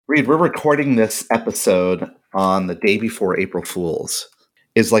Reed, we're recording this episode on the day before April Fool's.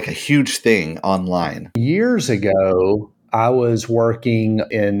 Is like a huge thing online. Years ago, I was working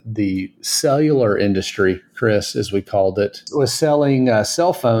in the cellular industry, Chris, as we called it, was selling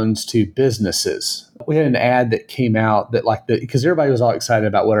cell phones to businesses. We had an ad that came out that because everybody was all excited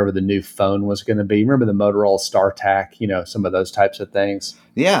about whatever the new phone was going to be. Remember the Motorola StarTAC, some of those types of things?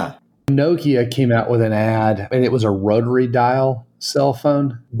 Yeah. Nokia came out with an ad, and it was a rotary dial cell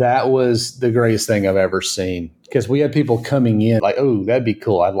phone. That was the greatest thing I've ever seen because we had people coming in like, oh, that'd be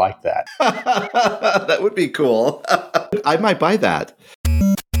cool. I'd like that. That would be cool. I might buy that.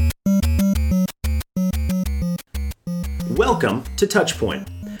 Welcome to Touchpoint,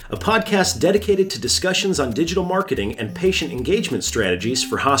 a podcast dedicated to discussions on digital marketing and patient engagement strategies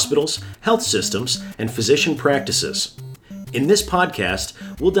for hospitals, health systems, and physician practices. In this podcast,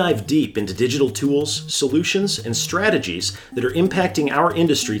 we'll dive deep into digital tools, solutions, and strategies that are impacting our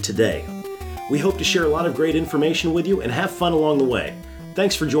industry today. We hope to share a lot of great information with you and have fun along the way.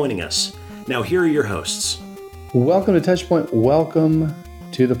 Thanks for joining us. Now, here are your hosts. Welcome to Touchpoint. Welcome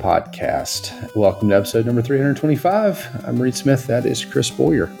to the podcast. Welcome to episode number 325. I'm Reed Smith. That is Chris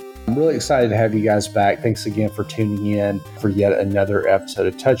Boyer. I'm really excited to have you guys back. Thanks again for tuning in for yet another episode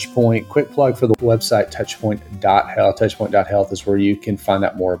of Touchpoint. Quick plug for the website, touchpoint.health. Touchpoint.health is where you can find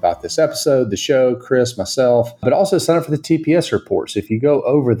out more about this episode, the show, Chris, myself, but also sign up for the TPS report. So if you go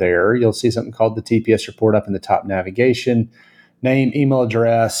over there, you'll see something called the TPS report up in the top navigation. Name, email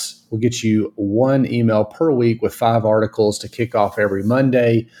address. We'll get you one email per week with 5 articles to kick off every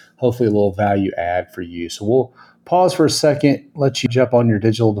Monday. Hopefully a little value add for you. So we'll pause for a second, let you jump on your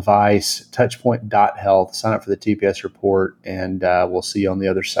digital device, touchpoint.health, sign up for the TPS report, and we'll see you on the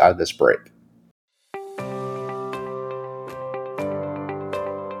other side of this break.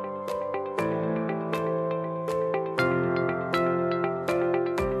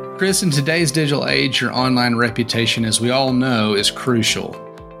 Chris, in today's digital age, your online reputation, as we all know, is crucial.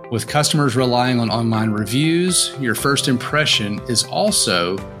 With customers relying on online reviews, your first impression is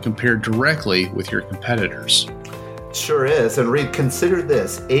also compared directly with your competitors. Sure is. And Reed, consider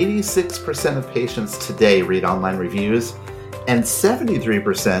this. 86% of patients today read online reviews, and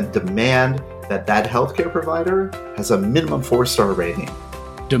 73% demand that healthcare provider has a minimum 4-star rating.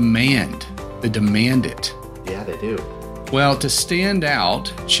 Demand. They demand it. Yeah, they do. Well, to stand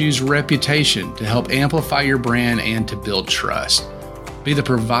out, choose reputation to help amplify your brand and to build trust. Be the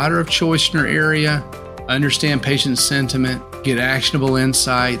provider of choice in your area, understand patient sentiment, get actionable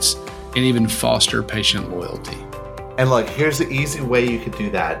insights, and even foster patient loyalty. And look, here's the easy way you can do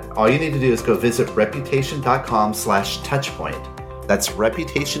that. All you need to do is go visit reputation.com/touchpoint. That's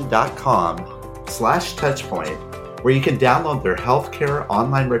reputation.com/touchpoint, where you can download their healthcare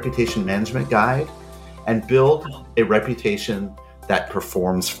online reputation management guide and build a reputation that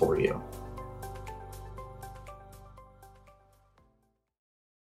performs for you.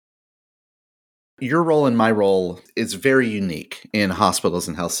 Your role and my role is very unique in hospitals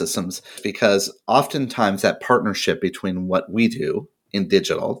and health systems because oftentimes that partnership between what we do in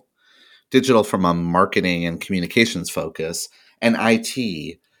digital from a marketing and communications focus, and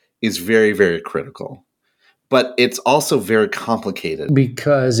IT is very, very critical. But it's also very complicated.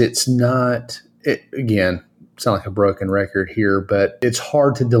 Because it's not, again, sound like a broken record here, but it's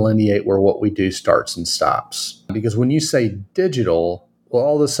hard to delineate where what we do starts and stops. Because when you say digital, well,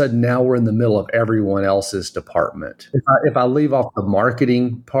 all of a sudden now we're in the middle of everyone else's department. If I leave off the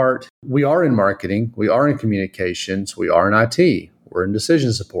marketing part, we are in marketing, we are in communications, we are in IT, we're in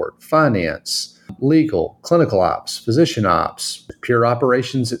decision support, finance, legal, clinical ops, physician ops, pure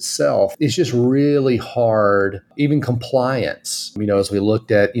operations itself. It's just really hard, even compliance. As we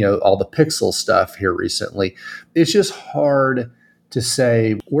looked at, all the pixel stuff here recently, it's just hard to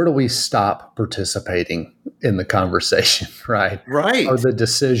say, where do we stop participating in the conversation, right? Right. Or the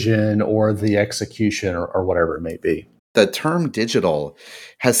decision or the execution or whatever it may be. The term digital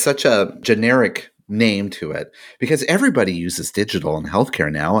has such a generic name to it because everybody uses digital in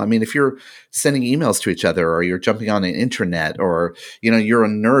healthcare now. I mean, if you're sending emails to each other or you're jumping on an intranet or, you're a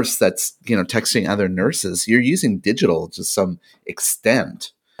nurse that's, texting other nurses, you're using digital to some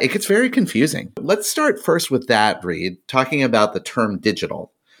extent. It gets very confusing. Let's start first with that, Reed, talking about the term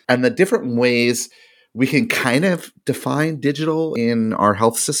digital and the different ways we can kind of define digital in our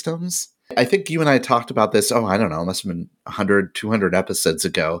health systems. I think you and I talked about this, I don't know, must have been 100, 200 episodes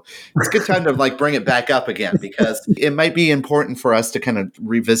ago. It's a good time to bring it back up again because it might be important for us to kind of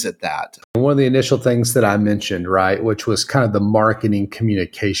revisit that. One of the initial things that I mentioned, right, which was kind of the marketing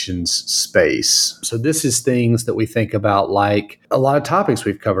communications space. So this is things that we think about like a lot of topics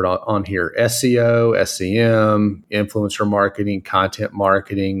we've covered on here: SEO, SEM, influencer marketing, content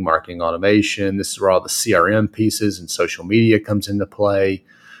marketing, marketing automation. This is where all the CRM pieces and social media comes into play.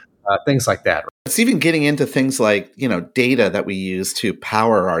 Things like that. It's even getting into things like, data that we use to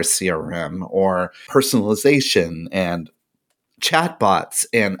power our CRM or personalization and chatbots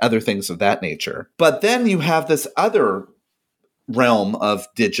and other things of that nature. But then you have this other realm of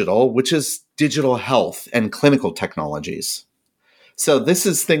digital, which is digital health and clinical technologies. So this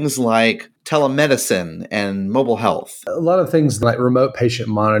is things like telemedicine and mobile health. A lot of things like remote patient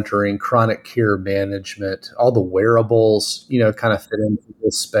monitoring, chronic care management, all the wearables, kind of fit into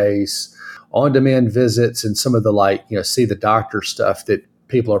this space, on-demand visits, and some of the see the doctor stuff that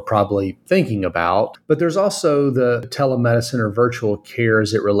people are probably thinking about. But there's also the telemedicine or virtual care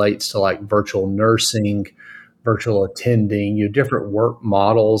as it relates to like virtual nursing, virtual attending, different work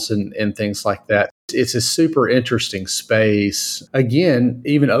models and things like that. It's a super interesting space. Again,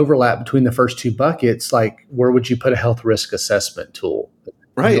 even overlap between the first two buckets, like where would you put a health risk assessment tool?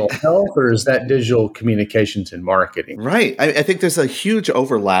 Right. Digital health, or is that digital communications and marketing? Right. I think there's a huge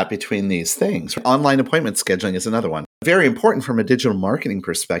overlap between these things. Online appointment scheduling is another one. Very important from a digital marketing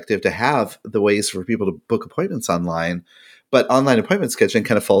perspective to have the ways for people to book appointments online. But online appointment scheduling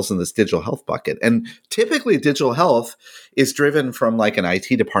kind of falls in this digital health bucket. And typically digital health is driven from like an IT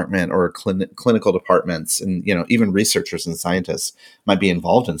department or clinical departments. And, even researchers and scientists might be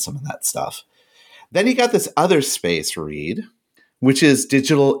involved in some of that stuff. Then you got this other space, Reed, which is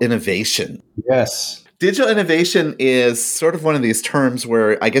digital innovation. Yes. Digital innovation is sort of one of these terms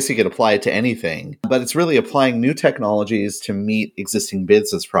where I guess you could apply it to anything, but it's really applying new technologies to meet existing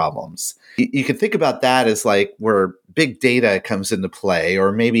business problems. You can think about that as like where big data comes into play,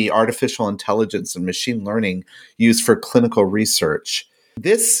 or maybe artificial intelligence and machine learning used for clinical research.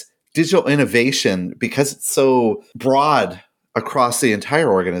 This digital innovation, because it's so broad across the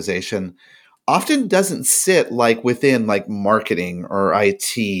entire organization, often doesn't sit like within like marketing or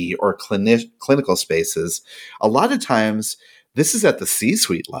IT or clinical spaces. A lot of times this is at the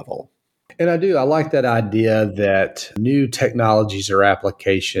C-suite level. And I like that idea that new technologies or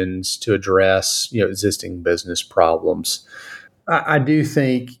applications to address, existing business problems. I do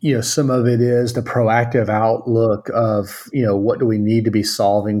think, some of it is the proactive outlook of, what do we need to be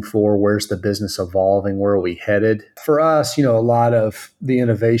solving for? Where's the business evolving? Where are we headed? For us, a lot of the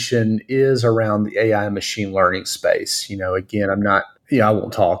innovation is around the AI and machine learning space. Again, I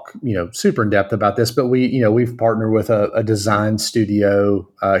won't talk, super in depth about this, but we've partnered with a design studio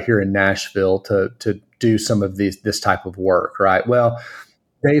here in Nashville to do some of this type of work, right? Well,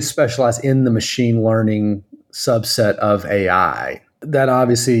 they specialize in the machine learning subset of AI. That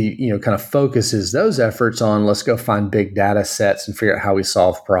obviously, kind of focuses those efforts on let's go find big data sets and figure out how we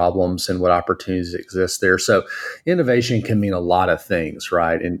solve problems and what opportunities exist there. So innovation can mean a lot of things,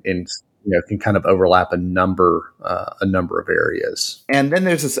 right? And can kind of overlap a number of areas. And then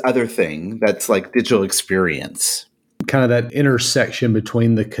there's this other thing that's like digital experience. Kind of that intersection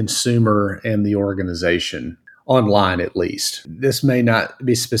between the consumer and the organization. Online, at least. This may not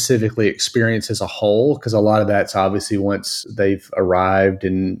be specifically experienced as a whole, because a lot of that's obviously once they've arrived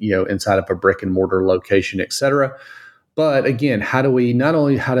and, inside of a brick and mortar location, et cetera. But again,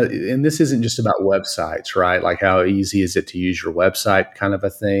 and this isn't just about websites, right? Like how easy is it to use your website kind of a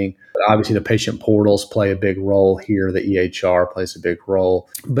thing. But obviously the patient portals play a big role here. The EHR plays a big role.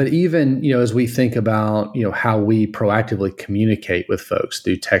 But even, as we think about, how we proactively communicate with folks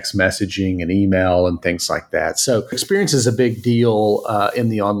through text messaging and email and things like that. So experience is a big deal in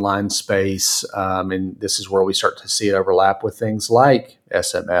the online space. And this is where we start to see it overlap with things like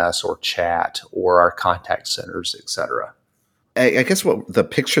SMS or chat or our contact centers, et cetera. I guess what the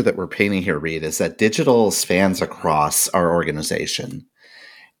picture that we're painting here, Reed, is that digital spans across our organization,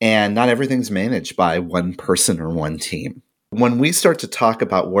 and not everything's managed by one person or one team. When we start to talk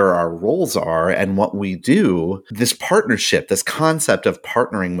about where our roles are and what we do, this partnership, this concept of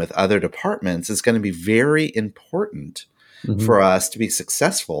partnering with other departments is going to be very important for us to be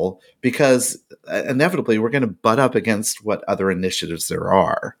successful, because inevitably we're going to butt up against what other initiatives there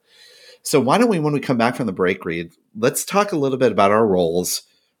are. So why don't we, when we come back from the break, Reed, let's talk a little bit about our roles,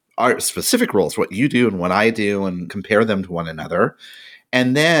 our specific roles, what you do and what I do, and compare them to one another.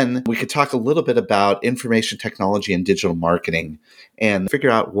 And then we could talk a little bit about information technology and digital marketing and figure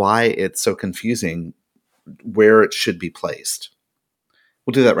out why it's so confusing, where it should be placed.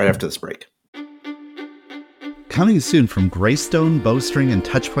 We'll do that right after this break. Coming soon from Greystone, Bowstring, and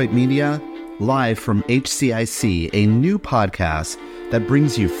Touchpoint Media, live from HCIC, a new podcast that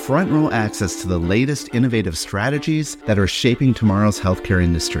brings you front row access to the latest innovative strategies that are shaping tomorrow's healthcare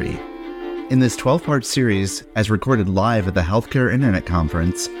industry. In this 12-part series, as recorded live at the Healthcare Internet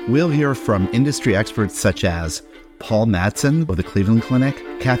Conference, we'll hear from industry experts such as Paul Madsen of the Cleveland Clinic,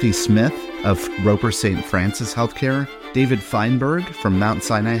 Kathy Smith of Roper St. Francis Healthcare, David Feinberg from Mount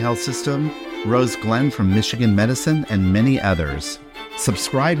Sinai Health System, Rose Glenn from Michigan Medicine, and many others.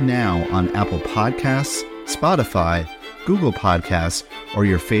 Subscribe now on Apple Podcasts, Spotify, Google Podcasts, or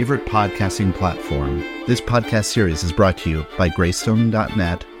your favorite podcasting platform. This podcast series is brought to you by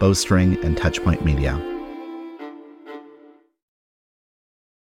Greystone.net, Bowstring, and Touchpoint Media.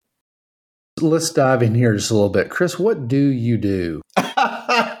 Let's dive in here just a little bit. Chris, what do you do?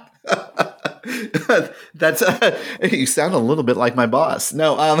 That's you sound a little bit like my boss.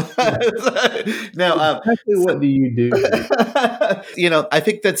 No, Exactly what do you do? I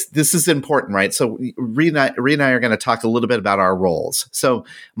think this is important, right? So Reed and I are going to talk a little bit about our roles. So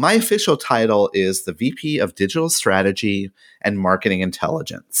my official title is the VP of Digital Strategy and Marketing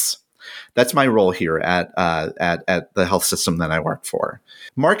Intelligence. That's my role here at the health system that I work for.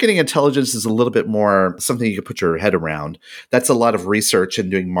 Marketing intelligence is a little bit more something you can put your head around. That's a lot of research and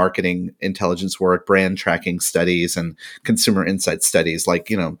doing marketing intelligence work, brand tracking studies, and consumer insight studies,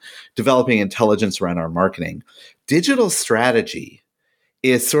 like, developing intelligence around our marketing. Digital strategy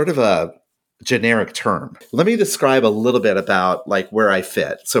is sort of a generic term. Let me describe a little bit about where I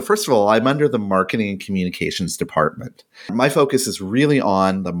fit. So first of all, I'm under the marketing and communications department. My focus is really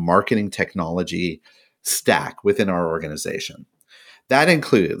on the marketing technology stack within our organization. That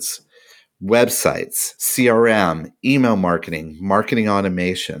includes websites, CRM, email marketing, marketing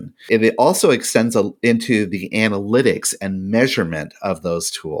automation. It also extends into the analytics and measurement of those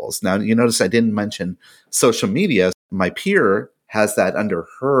tools. Now, you notice I didn't mention social media. My peer has that under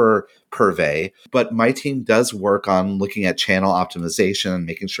her purvey, but my team does work on looking at channel optimization and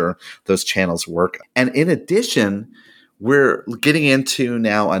making sure those channels work. And in addition, we're getting into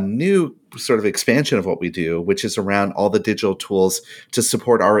now a new sort of expansion of what we do, which is around all the digital tools to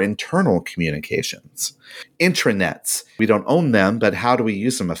support our internal communications. Intranets, we don't own them, but how do we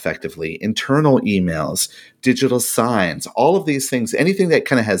use them effectively? Internal emails, digital signs, all of these things, anything that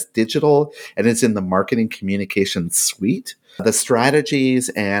kind of has digital and is in the marketing communications suite. The strategies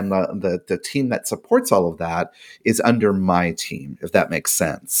and the team that supports all of that is under my team, if that makes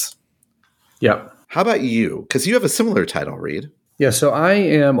sense. Yeah. How about you? Because you have a similar title, Reed. Yeah, so I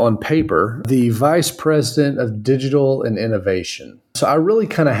am on paper the Vice President of Digital and Innovation. So I really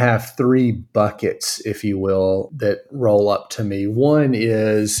kind of have three buckets, if you will, that roll up to me. One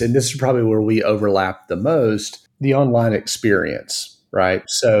is, and this is probably where we overlap the most, the online experience, right?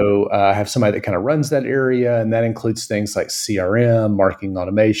 So I have somebody that kind of runs that area, and that includes things like CRM, marketing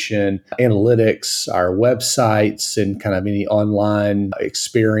automation, analytics, our websites, and kind of any online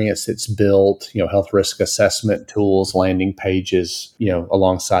experience that's built, health risk assessment tools, landing pages,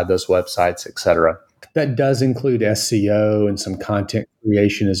 alongside those websites, et cetera. That does include SEO and some content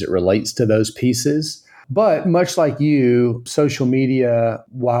creation as it relates to those pieces. But much like you, social media,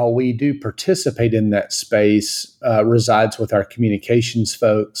 while we do participate in that space, resides with our communications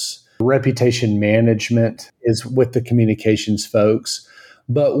folks. Reputation management is with the communications folks,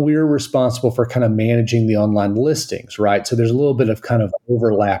 but we're responsible for kind of managing the online listings, right? So there's a little bit of kind of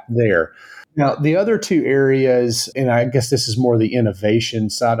overlap there. Now, the other two areas, and I guess this is more the innovation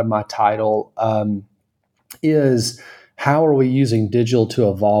side of my title, is how are we using digital to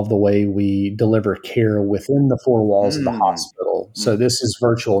evolve the way we deliver care within the four walls of the hospital? So this is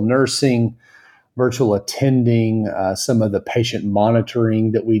virtual nursing, virtual attending, some of the patient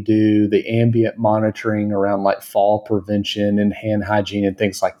monitoring that we do, the ambient monitoring around like fall prevention and hand hygiene and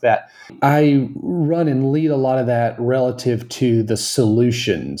things like that. I run and lead a lot of that relative to the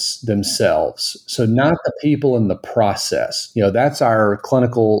solutions themselves. So not the people in the process. That's our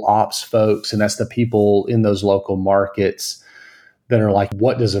clinical ops folks, and that's the people in those local markets that are like,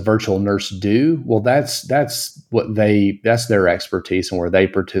 what does a virtual nurse do? Well, that's their expertise and where they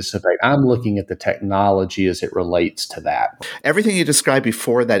participate. I'm looking at the technology as it relates to that. Everything you described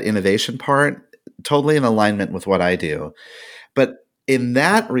before that innovation part, totally in alignment with what I do. But in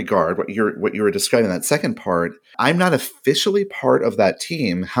that regard, what you were describing, that second part, I'm not officially part of that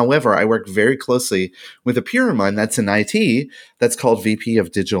team. However, I work very closely with a peer of mine that's in IT that's called VP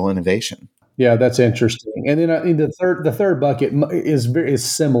of Digital Innovation. Yeah, that's interesting. And then the third bucket is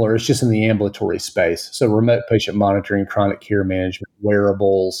similar. It's just in the ambulatory space. So remote patient monitoring, chronic care management,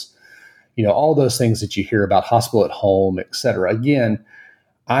 wearables, all those things that you hear about, hospital at home, et cetera. Again,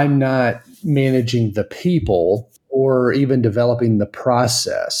 I'm not managing the people or even developing the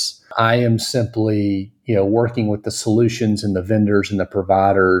process. I am simply, working with the solutions and the vendors and the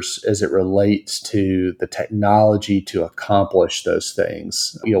providers as it relates to the technology to accomplish those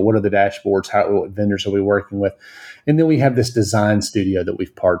things. What are the dashboards? What vendors are we working with? And then we have this design studio that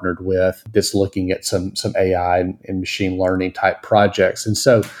we've partnered with that's looking at some AI and machine learning type projects. And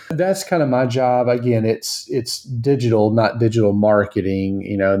so that's kind of my job. Again, it's digital, not digital marketing,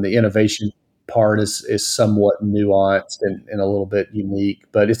 and the innovation part is somewhat nuanced and a little bit unique,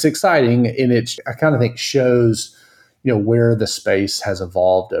 but it's exciting. And I kind of think shows, where the space has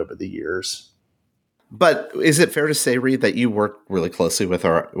evolved over the years. But is it fair to say, Reed, that you work really closely with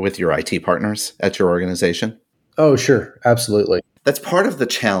your IT partners at your organization? Oh, sure. Absolutely. That's part of the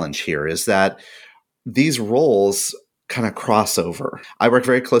challenge here, is that these roles kind of cross over. I work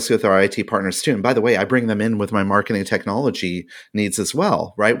very closely with our IT partners too. And by the way, I bring them in with my marketing technology needs as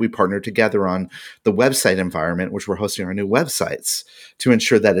well, right? We partner together on the website environment, which we're hosting our new websites to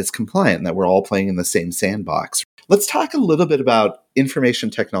ensure that it's compliant and that we're all playing in the same sandbox. Let's talk a little bit about information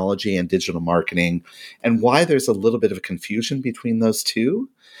technology and digital marketing and why there's a little bit of confusion between those two.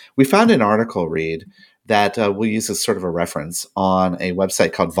 We found an article, Reed, that we'll use as sort of a reference on a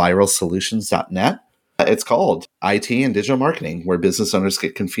website called viralsolutions.net. It's called IT and Digital Marketing, where business owners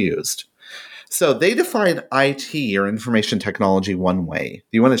get confused. So they define IT or information technology one way.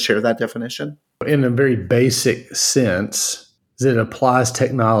 Do you want to share that definition? In a very basic sense, it applies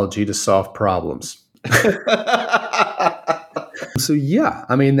technology to solve problems. So yeah,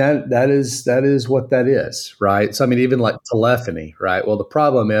 I mean that is what that is, right? So I mean, even like telephony, right? Well, the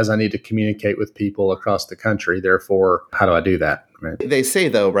problem is I need to communicate with people across the country. Therefore, how do I do that? Right? They say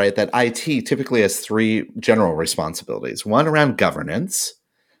though, right, that IT typically has three general responsibilities. One around governance,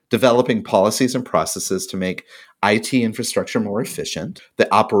 developing policies and processes to make IT infrastructure more efficient.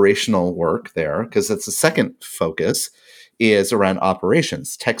 The operational work there, because that's the second focus, is around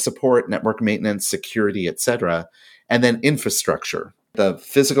operations, tech support, network maintenance, security, etc. And then infrastructure, the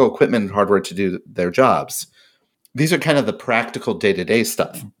physical equipment and hardware to do their jobs. These are kind of the practical day-to-day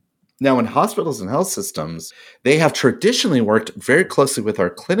stuff. Now, in hospitals and health systems, they have traditionally worked very closely with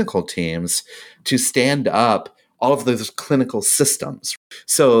our clinical teams to stand up all of those clinical systems.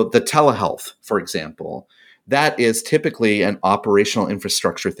 So the telehealth, for example, that is typically an operational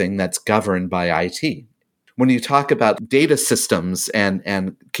infrastructure thing that's governed by IT. When you talk about data systems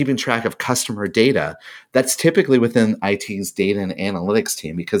and keeping track of customer data, that's typically within IT's data and analytics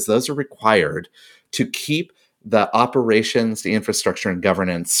team, because those are required to keep the operations, the infrastructure, and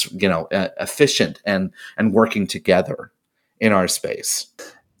governance, efficient and working together in our space.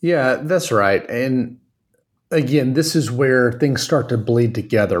 Yeah, that's right. And again, this is where things start to bleed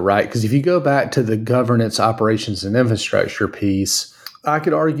together, right? Because if you go back to the governance, operations, and infrastructure piece, I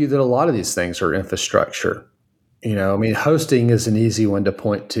could argue that a lot of these things are infrastructure. I mean, hosting is an easy one to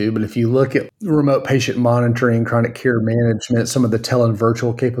point to, but if you look at remote patient monitoring, chronic care management, some of the tele and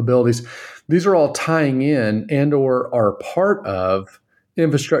virtual capabilities, these are all tying in and or are part of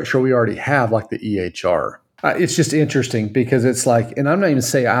infrastructure we already have, like the EHR. It's just interesting because it's like, and I'm not even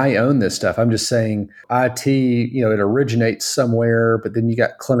saying I own this stuff. I'm just saying IT, it originates somewhere, but then you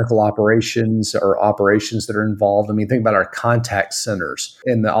got clinical operations or operations that are involved. I mean, think about our contact centers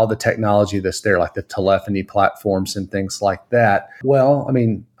and all the technology that's there, like the telephony platforms and things like that. Well, I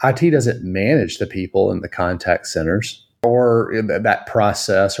mean, IT doesn't manage the people in the contact centers or that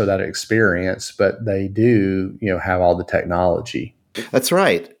process or that experience, but they do, have all the technology. That's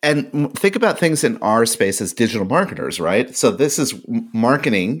right. And think about things in our space as digital marketers, right? So this is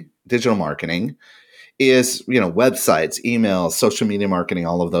marketing, digital marketing is, websites, emails, social media marketing,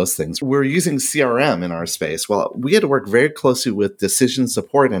 all of those things. We're using CRM in our space. Well, we had to work very closely with decision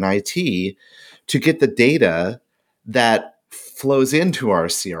support and IT to get the data that flows into our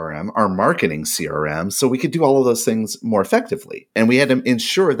CRM, our marketing CRM, so we could do all of those things more effectively. And we had to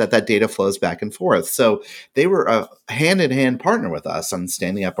ensure that that data flows back and forth. So they were a hand-in-hand partner with us on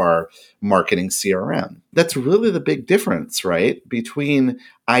standing up our marketing CRM. That's really the big difference, right, between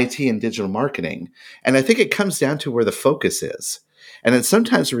IT and digital marketing. And I think it comes down to where the focus is. And it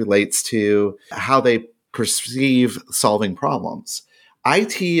sometimes relates to how they perceive solving problems.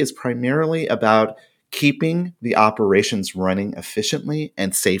 IT is primarily about keeping the operations running efficiently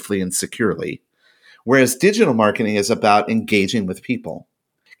and safely and securely. Whereas digital marketing is about engaging with people,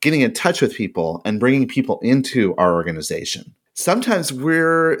 getting in touch with people and bringing people into our organization. Sometimes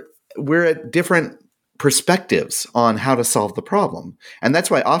we're at different perspectives on how to solve the problem. And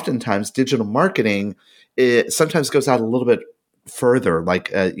that's why oftentimes digital marketing sometimes goes out a little bit further. Like,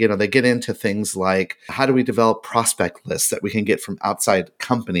 they get into things like, how do we develop prospect lists that we can get from outside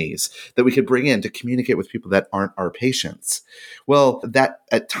companies that we could bring in to communicate with people that aren't our patients? Well, that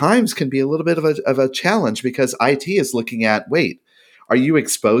at times can be a little bit of a challenge, because IT is looking at, wait, are you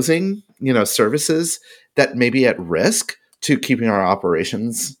exposing, services that may be at risk to keeping our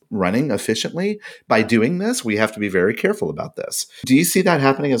operations running efficiently? By doing this, we have to be very careful about this. Do you see that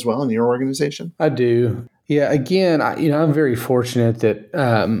happening as well in your organization? I do. Yeah. Again, I'm very fortunate that,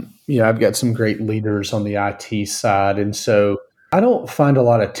 I've got some great leaders on the IT side. And so I don't find a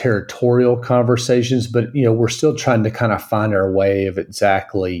lot of territorial conversations, but, we're still trying to kind of find our way of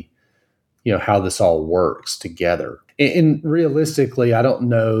exactly, how this all works together. And realistically, I don't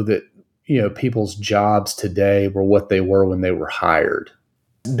know that, people's jobs today were what they were when they were hired.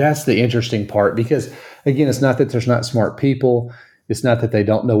 That's the interesting part, because again, it's not that there's not smart people. It's not that they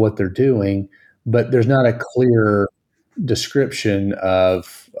don't know what they're doing, but there's not a clear description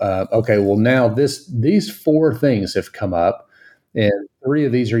of, okay, well, now these four things have come up, and three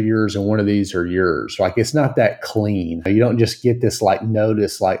of these are yours and one of these are yours. Like, it's not that clean. You don't just get this like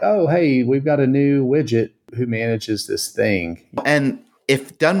notice like, oh, hey, we've got a new widget who manages this thing. And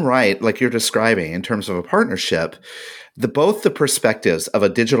if done right, like you're describing in terms of a partnership, both the perspectives of a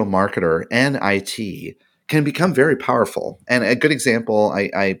digital marketer and IT can become very powerful. And a good example,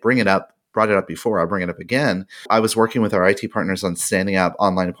 I brought it up before, I'll bring it up again. I was working with our IT partners on standing up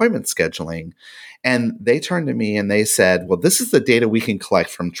online appointment scheduling, and they turned to me and they said, well, this is the data we can collect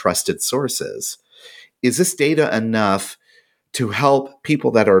from trusted sources. Is this data enough to help people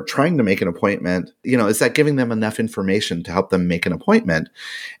that are trying to make an appointment? Is that giving them enough information to help them make an appointment?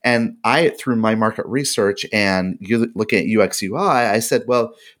 And through my market research and you looking at UX UI, I said,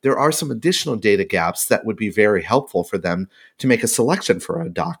 well, there are some additional data gaps that would be very helpful for them to make a selection for a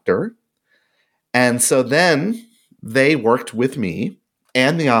doctor. And so then they worked with me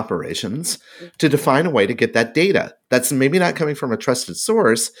and the operations to define a way to get that data. That's maybe not coming from a trusted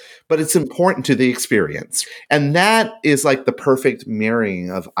source, but it's important to the experience. And that is like the perfect marrying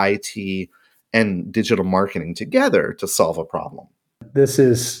of IT and digital marketing together to solve a problem. This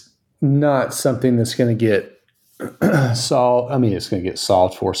is not something that's going to get solved. I mean, it's going to get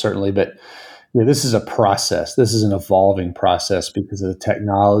solved for certainly, but this is a process. This is an evolving process because of the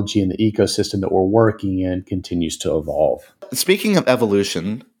technology and the ecosystem that we're working in continues to evolve. Speaking of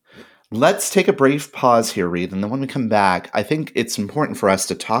evolution, let's take a brief pause here, Reed. And then when we come back, I think it's important for us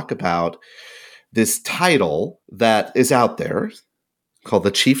to talk about this title that is out there called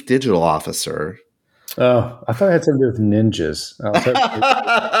the Chief Digital Officer. Oh, I thought it had something to do with ninjas.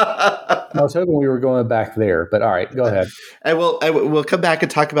 I was hoping we were going back there, but all right, go ahead. And we'll come back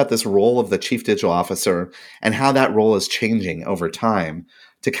and talk about this role of the Chief Digital Officer and how that role is changing over time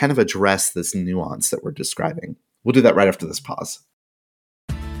to kind of address this nuance that we're describing. We'll do that right after this pause.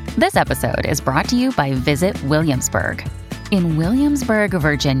 This episode is brought to you by Visit Williamsburg. In Williamsburg,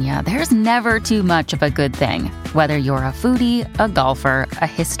 Virginia, there's never too much of a good thing. Whether you're a foodie, a golfer, a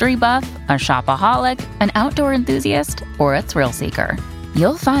history buff, a shopaholic, an outdoor enthusiast, or a thrill seeker,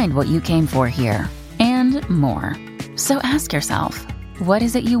 you'll find what you came for here and more. So ask yourself, what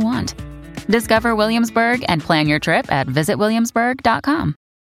is it you want? Discover Williamsburg and plan your trip at visitwilliamsburg.com.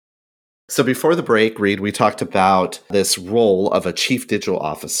 So before the break, Reed, we talked about this role of a Chief Digital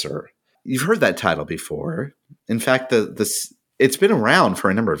Officer. You've heard that title before. In fact, it's been around for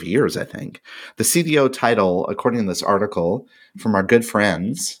a number of years, I think. The CDO title, according to this article from our good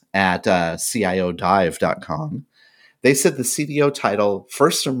friends at CIOdive.com, they said the CDO title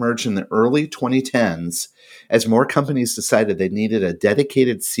first emerged in the early 2010s as more companies decided they needed a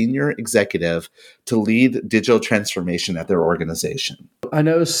dedicated senior executive to lead digital transformation at their organization. I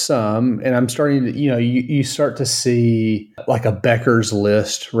know some, and I'm starting to, you start to see like a Becker's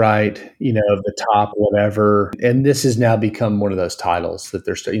list, right? Of the top whatever. And this has now become one of those titles that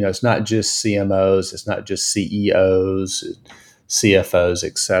there's, it's not just CMOs, it's not just CEOs, CFOs,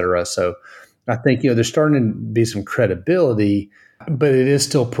 et cetera. So I think, there's starting to be some credibility, but it is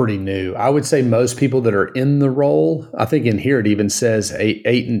still pretty new. I would say most people that are in the role, I think in here it even says 8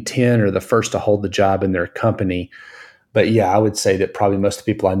 and 10 are the first to hold the job in their company. But yeah, I would say that probably most of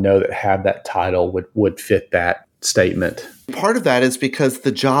the people I know that have that title would fit that statement. Part of that is because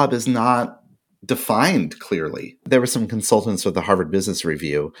the job is not defined clearly. There were some consultants with the Harvard Business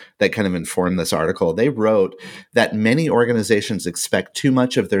Review that kind of informed this article. They wrote that many organizations expect too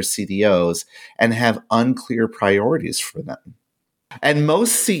much of their CDOs and have unclear priorities for them. And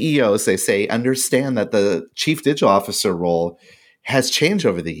most CEOs, they say, understand that the Chief Digital Officer role has changed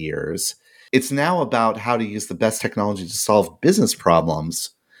over the years. It's now about how to use the best technology to solve business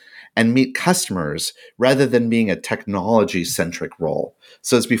problems and meet customers rather than being a technology-centric role.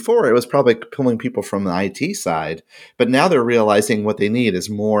 So as before, it was probably pulling people from the IT side, but now they're realizing what they need is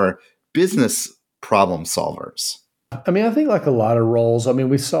more business problem solvers. I mean, I think like a lot of roles, I mean,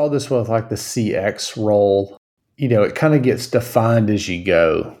 we saw this with like the CX role. It kind of gets defined as you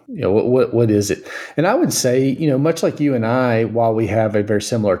go. What is it? And I would say, much like you and I, while we have a very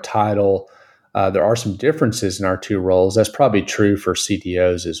similar title, there are some differences in our two roles. That's probably true for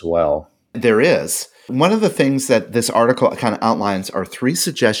CDOs as well. There is. One of the things that this article kind of outlines are 3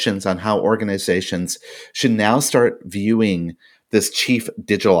 suggestions on how organizations should now start viewing this chief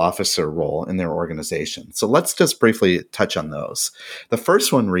digital officer role in their organization. So let's just briefly touch on those. The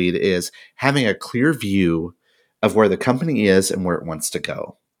first one, Reed, is having a clear view of where the company is and where it wants to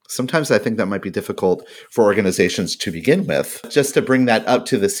go. Sometimes I think that might be difficult for organizations to begin with, just to bring that up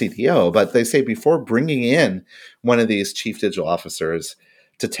to the CDO. But they say before bringing in one of these chief digital officers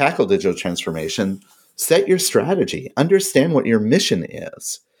to tackle digital transformation, set your strategy, understand what your mission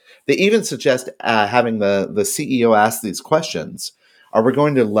is. They even suggest having the CEO ask these questions. Are we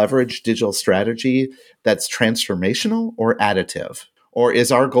going to leverage digital strategy that's transformational or additive? Or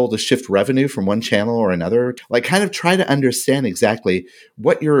is our goal to shift revenue from one channel or another? Like, kind of try to understand exactly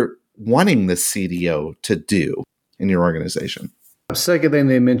what you're wanting the CDO to do in your organization. The second thing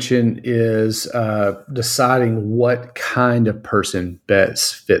they mention is deciding what kind of person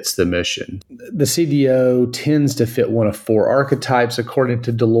best fits the mission. The CDO tends to fit one of 4 archetypes, according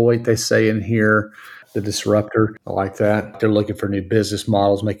to Deloitte, they say in here. The disruptor, I like that. They're looking for new business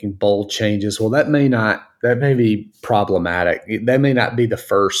models, making bold changes. Well, that may be problematic. That may not be the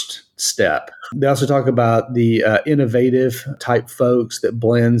first step. They also talk about the innovative type folks that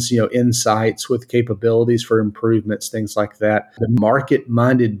blends, insights with capabilities for improvements, things like that. The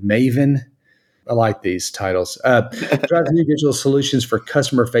market-minded maven. I like these titles. Drive new digital solutions for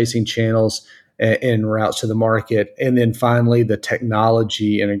customer-facing channels and routes to the market. And then finally, the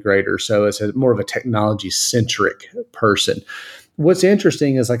technology integrator. So it's more of a technology-centric person. What's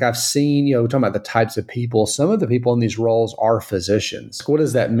interesting is like I've seen, we're talking about the types of people. Some of the people in these roles are physicians. What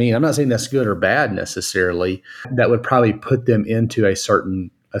does that mean? I'm not saying that's good or bad necessarily. That would probably put them into a certain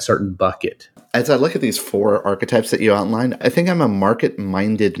bucket. As I look at these 4 archetypes that you outlined, I think I'm a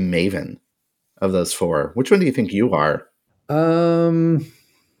market-minded maven of those 4. Which one do you think you are?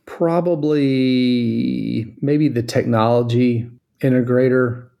 Probably maybe the technology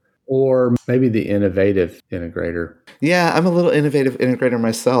integrator or maybe the innovative integrator. Yeah, I'm a little innovative integrator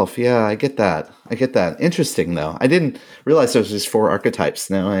myself. Yeah, I get that. Interesting, though. I didn't realize there was just 4 archetypes.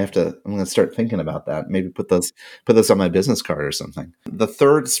 Now I'm going to start thinking about that. Maybe put those on my business card or something. The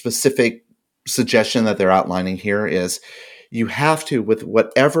third specific suggestion that they're outlining here is you have to, with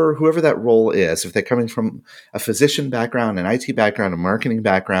whoever that role is, if they're coming from a physician background, an IT background, a marketing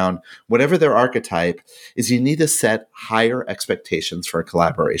background, whatever their archetype is, you need to set higher expectations for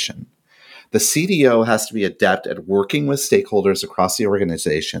collaboration. The CDO has to be adept at working with stakeholders across the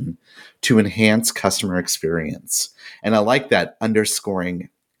organization to enhance customer experience. And I like that, underscoring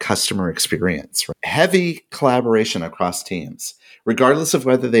customer experience. Right? Heavy collaboration across teams, regardless of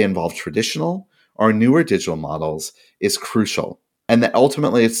whether they involve traditional or newer digital models, is crucial. And that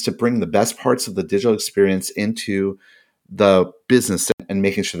ultimately it's to bring the best parts of the digital experience into the business and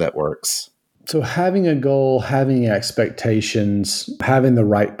making sure that works. So having a goal, having expectations, having the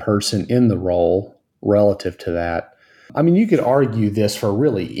right person in the role relative to that. I mean, you could argue this for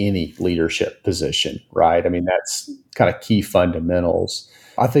really any leadership position, right? I mean, that's kind of key fundamentals.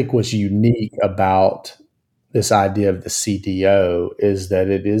 I think what's unique about this idea of the CDO is that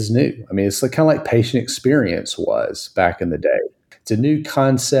it is new. I mean, it's kind of like patient experience was back in the day. It's a new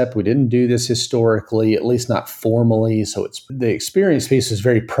concept. We didn't do this historically, at least not formally. So the experience piece is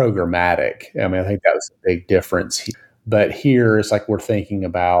very programmatic. I mean, I think that was a big difference. But here it's like we're thinking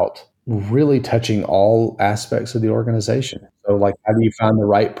about really touching all aspects of the organization. So like, how do you find the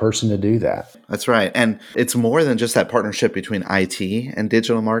right person to do that? That's right. And it's more than just that partnership between IT and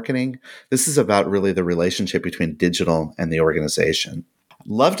digital marketing. This is about really the relationship between digital and the organization.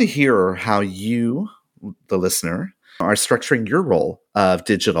 Love to hear how you, the listener, are structuring your role of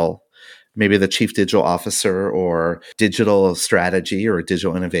digital, maybe the chief digital officer or digital strategy or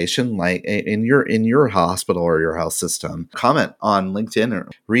digital innovation, like in your hospital or your health system. Comment on LinkedIn.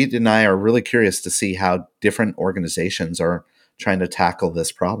 Reed and I are really curious to see how different organizations are trying to tackle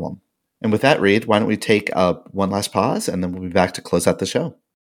this problem. And with that, Reed, why don't we take one last pause and then we'll be back to close out the show.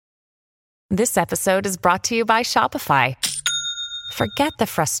 This episode is brought to you by Shopify. Forget the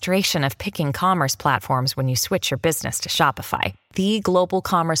frustration of picking commerce platforms when you switch your business to Shopify, the global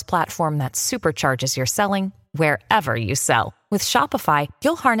commerce platform that supercharges your selling wherever you sell. With Shopify,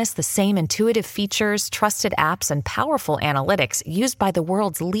 you'll harness the same intuitive features, trusted apps, and powerful analytics used by the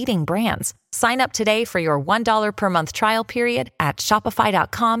world's leading brands. Sign up today for your $1 per month trial period at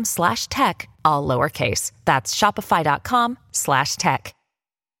shopify.com/tech, all lowercase. That's shopify.com/tech.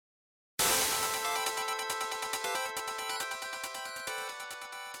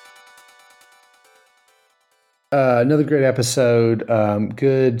 Another great episode.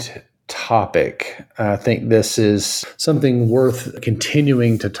 Good topic. I think this is something worth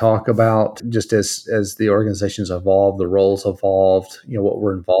continuing to talk about just as the organization's evolved, the roles evolved, what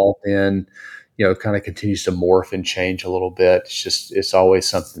we're involved in, kind of continues to morph and change a little bit. It's always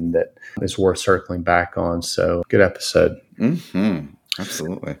something that is worth circling back on. So good episode. Mm-hmm.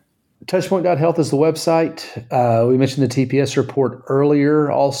 Absolutely. Touchpoint.health is the website. We mentioned the TPS report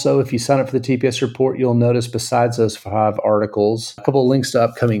earlier. Also, if you sign up for the TPS report, you'll notice besides those 5 articles, a couple of links to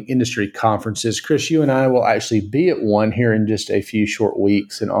upcoming industry conferences. Chris, you and I will actually be at one here in just a few short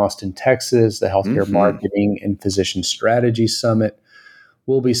weeks in Austin, Texas, the Healthcare Marketing and Physician Strategy Summit.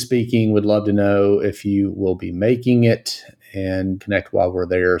 We'll be speaking. Would love to know if you will be making it and connect while we're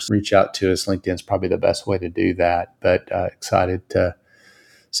there. So reach out to us. LinkedIn's probably the best way to do that, but excited to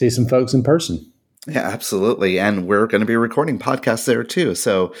see some folks in person. Yeah, absolutely. And we're going to be recording podcasts there too.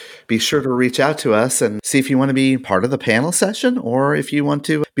 So be sure to reach out to us and see if you want to be part of the panel session or if you want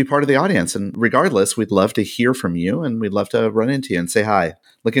to be part of the audience. And regardless, we'd love to hear from you and we'd love to run into you and say hi.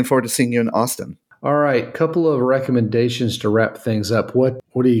 Looking forward to seeing you in Austin. All right. Couple of recommendations to wrap things up. What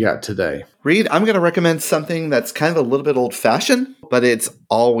do you got today? Reed, I'm going to recommend something that's kind of a little bit old-fashioned, but it's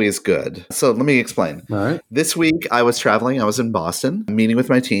always good. So let me explain. All right. This week, I was traveling. I was in Boston, meeting with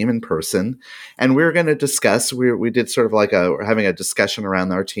my team in person, and we were going to discuss. We did sort of like having a discussion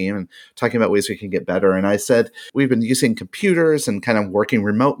around our team and talking about ways we can get better. And I said, we've been using computers and kind of working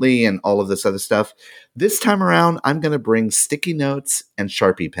remotely and all of this other stuff. This time around, I'm going to bring sticky notes and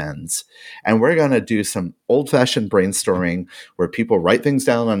Sharpie pens, and we're going to do some old-fashioned brainstorming where people write things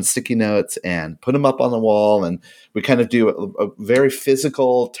down on sticky notes and put them up on the wall. And we kind of do a very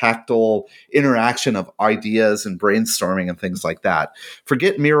physical, tactile interaction of ideas and brainstorming and things like that.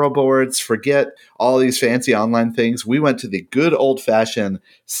 Forget Miro boards, forget all these fancy online things. We went to the good old-fashioned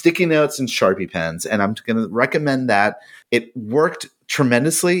sticky notes and Sharpie pens, and I'm going to recommend that. It worked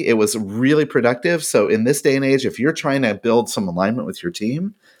tremendously. It was really productive. So in this day and age, if you're trying to build some alignment with your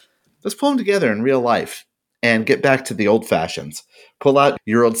team, let's pull them together in real life and get back to the old fashions. Pull out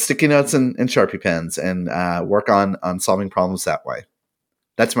your old sticky notes and Sharpie pens and work on solving problems that way.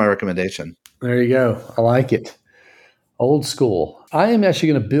 That's my recommendation. There you go. I like it. Old school. I am actually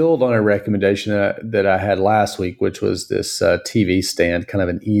going to build on a recommendation that I had last week, which was this TV stand, kind of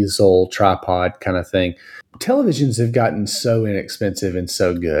an easel, tripod kind of thing. Televisions have gotten so inexpensive and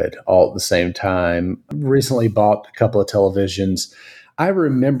so good all at the same time. Recently bought a couple of televisions. I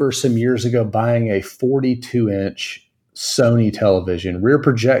remember some years ago buying a 42-inch Sony television, rear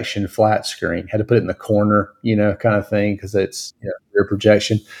projection, flat screen. Had to put it in the corner, kind of thing, because it's rear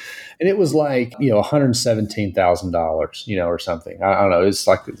projection. And it was like, $117,000, or something. I don't know. It's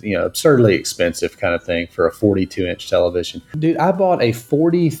like, absurdly expensive kind of thing for a 42-inch television. Dude, I bought a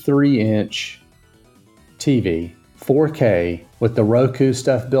 43-inch TV, 4K, with the Roku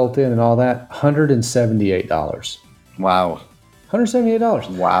stuff built in and all that, $178. Wow. $178.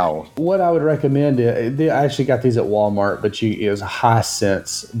 Wow. What I would recommend, I actually got these at Walmart, but it was a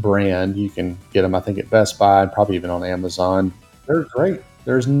Hisense brand. You can get them, I think, at Best Buy and probably even on Amazon. They're great.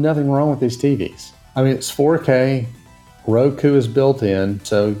 There's nothing wrong with these TVs. I mean, it's 4K. Roku is built in.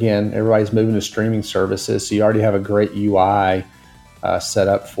 So again, everybody's moving to streaming services. So you already have a great UI set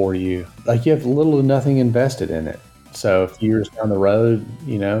up for you. Like you have little to nothing invested in it. So if years down the road,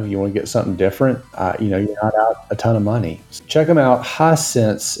 you want to get something different, you're not out a ton of money. So check them out.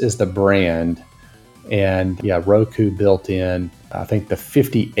 Hisense is the brand. And Roku built in. I think the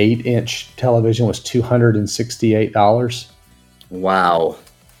 58-inch television was $268. Wow.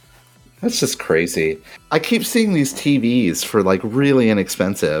 That's just crazy. I keep seeing these TVs for like really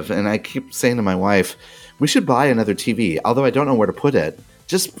inexpensive. And I keep saying to my wife, we should buy another TV, although I don't know where to put it,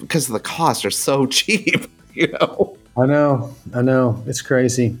 just because the costs are so cheap, I know. It's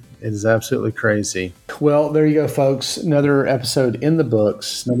crazy. It is absolutely crazy. Well, there you go, folks. Another episode in the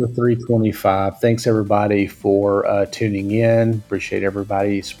books, number 325. Thanks, everybody, for tuning in. Appreciate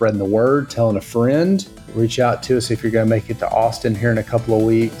everybody spreading the word, telling a friend. Reach out to us if you're going to make it to Austin here in a couple of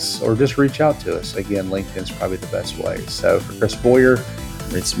weeks, or just reach out to us. Again, LinkedIn's probably the best way. So for Chris Boyer,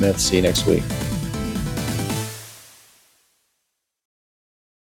 Reed Smith, see you next week.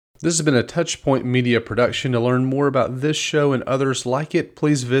 This has been a Touchpoint Media production. To learn more about this show and others like it,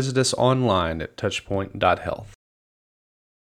 please visit us online at touchpoint.health.